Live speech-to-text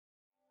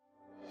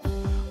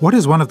What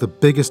is one of the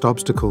biggest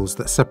obstacles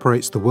that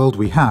separates the world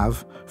we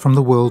have from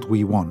the world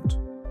we want?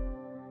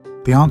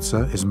 The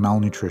answer is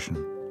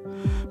malnutrition.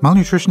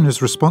 Malnutrition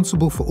is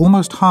responsible for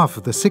almost half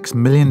of the 6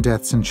 million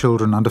deaths in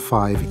children under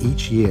 5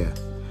 each year.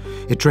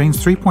 It drains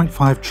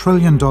 $3.5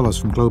 trillion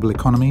from global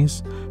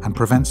economies and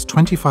prevents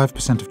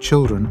 25% of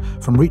children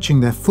from reaching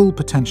their full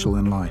potential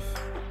in life.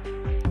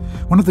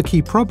 One of the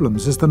key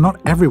problems is that not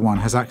everyone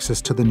has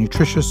access to the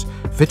nutritious,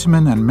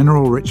 vitamin and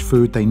mineral-rich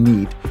food they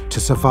need to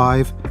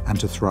survive and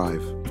to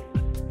thrive.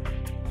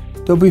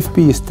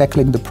 WFP is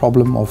tackling the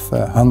problem of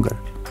hunger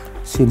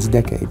since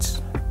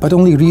decades. But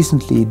only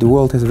recently the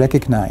world has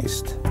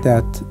recognized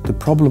that the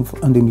problem of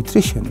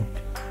undernutrition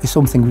is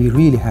something we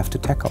really have to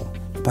tackle.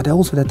 But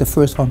also that the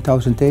first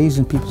 1,000 days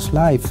in people's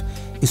life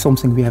is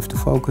something we have to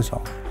focus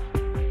on.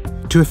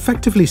 To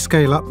effectively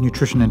scale up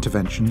nutrition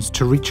interventions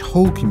to reach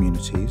whole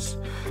communities,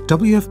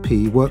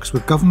 WFP works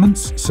with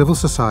governments, civil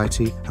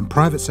society and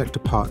private sector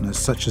partners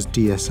such as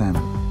DSM.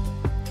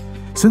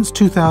 Since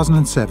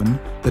 2007,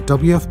 the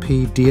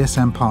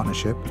WFP-DSM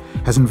partnership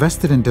has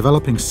invested in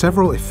developing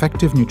several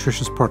effective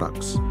nutritious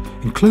products,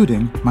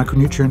 including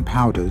micronutrient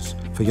powders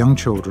for young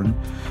children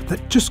that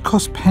just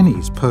cost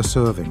pennies per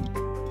serving.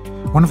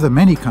 One of the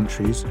many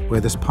countries where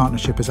this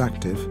partnership is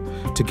active,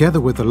 together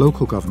with the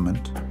local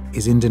government,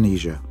 is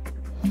Indonesia.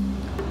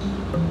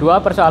 Dua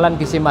persoalan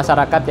gizi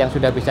masyarakat yang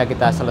sudah bisa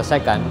kita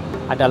selesaikan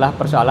adalah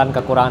persoalan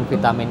kekurangan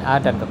vitamin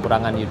A dan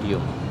kekurangan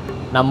yodium.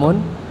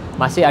 Namun,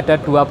 masih ada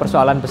dua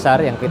persoalan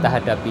besar yang kita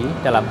hadapi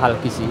dalam hal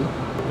gizi,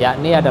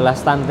 yakni adalah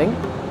stunting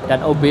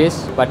dan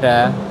obes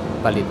pada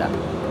balita.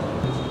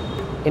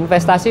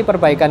 Investasi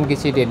perbaikan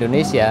gizi di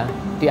Indonesia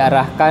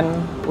diarahkan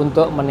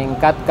untuk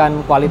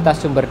meningkatkan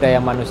kualitas sumber daya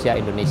manusia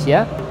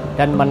Indonesia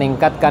dan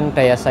meningkatkan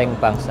daya saing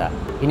bangsa.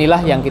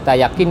 Inilah yang kita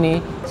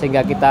yakini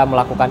sehingga kita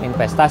melakukan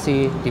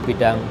investasi di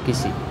bidang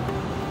gizi.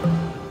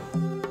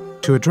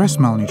 To address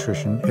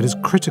malnutrition, it is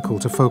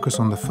critical to focus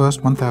on the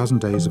first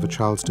 1,000 days of a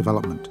child's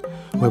development,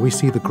 where we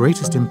see the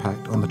greatest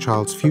impact on the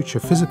child's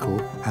future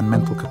physical and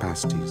mental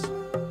capacities.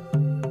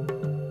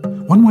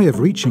 One way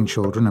of reaching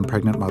children and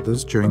pregnant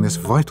mothers during this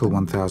vital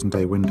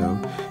 1,000-day window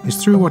is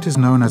through what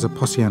is known as a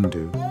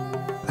Posyandu,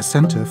 a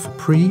center for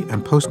pre-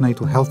 and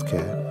postnatal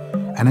healthcare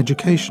and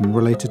education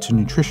related to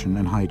nutrition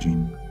and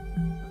hygiene.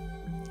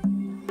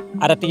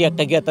 Ada 3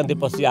 kegiatan di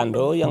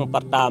Posyandu. Yang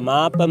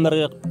pertama,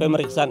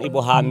 pemeriksaan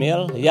ibu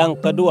hamil. Yang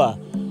kedua,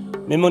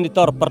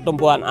 memonitor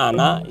pertumbuhan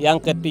anak.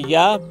 Yang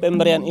ketiga,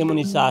 pemberian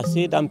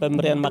imunisasi dan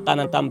pemberian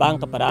makanan tambahan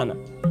kepada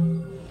anak.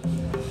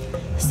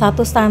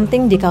 Status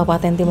stunting di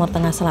Kabupaten Timur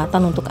Tengah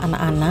Selatan untuk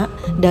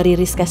anak-anak dari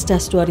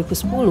Riskesdas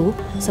 2010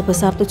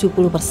 sebesar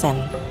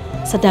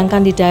 70%.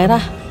 Sedangkan di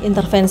daerah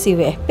intervensi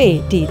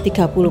WFP di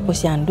 30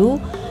 Posyandu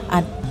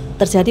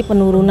terjadi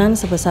penurunan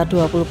sebesar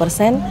 20%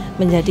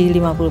 menjadi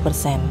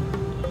 50%.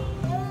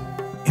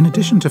 In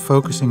addition to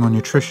focusing on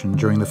nutrition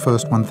during the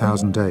first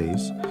 1,000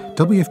 days,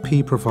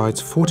 WFP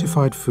provides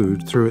fortified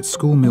food through its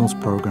school meals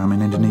program in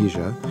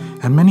Indonesia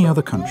and many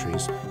other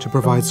countries to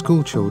provide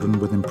school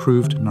children with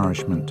improved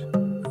nourishment.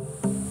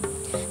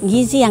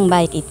 Gizi yang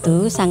baik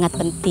itu sangat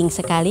penting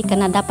sekali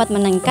karena dapat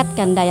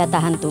meningkatkan daya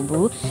tahan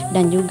tubuh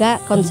dan juga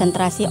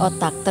konsentrasi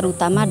otak,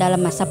 terutama dalam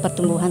masa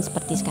pertumbuhan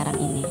seperti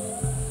sekarang ini.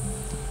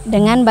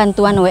 Dengan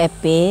bantuan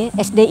WFP,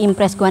 SD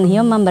Impres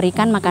Guanhio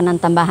memberikan makanan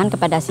tambahan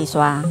kepada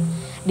siswa.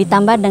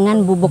 Ditambah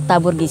dengan bubuk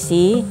tabur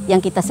gizi yang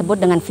kita sebut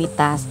dengan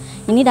Vitas.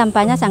 Ini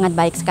dampaknya sangat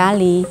baik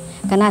sekali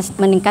karena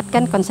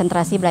meningkatkan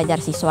konsentrasi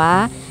belajar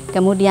siswa,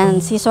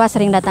 kemudian siswa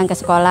sering datang ke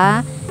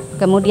sekolah,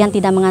 kemudian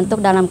tidak mengantuk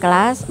dalam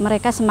kelas,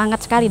 mereka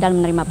semangat sekali dalam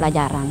menerima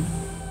pelajaran.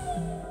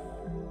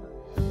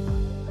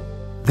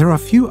 There are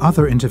few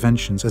other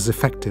interventions as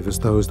effective as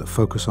those that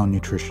focus on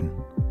nutrition.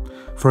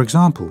 For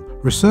example,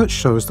 research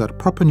shows that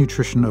proper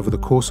nutrition over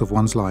the course of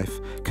one's life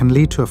can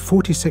lead to a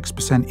 46%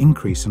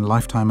 increase in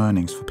lifetime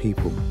earnings for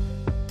people.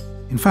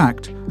 In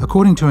fact,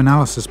 according to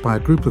analysis by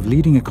a group of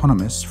leading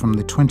economists from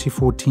the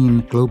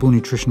 2014 Global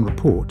Nutrition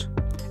Report,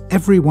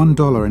 every $1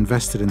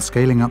 invested in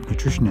scaling up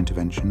nutrition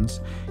interventions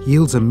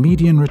yields a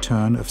median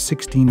return of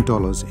 $16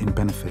 in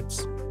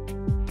benefits.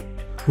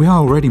 We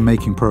are already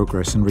making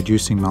progress in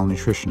reducing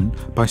malnutrition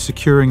by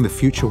securing the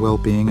future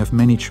well-being of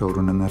many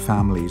children and their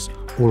families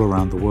all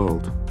around the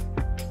world.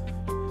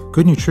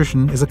 Good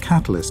nutrition is a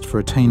catalyst for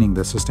attaining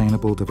the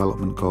Sustainable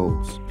Development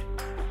Goals.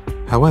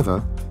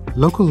 However,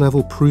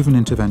 local-level proven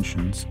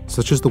interventions,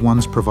 such as the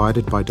ones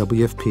provided by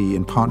WFP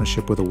in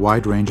partnership with a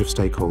wide range of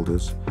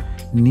stakeholders,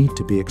 need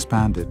to be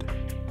expanded.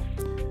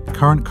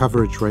 Current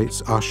coverage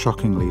rates are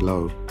shockingly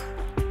low.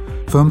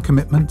 Firm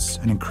commitments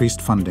and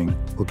increased funding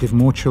will give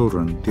more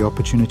children the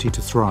opportunity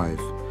to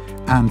thrive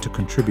and to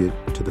contribute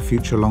to the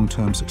future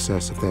long-term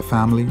success of their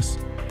families,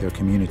 their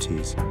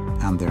communities,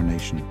 and their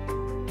nation.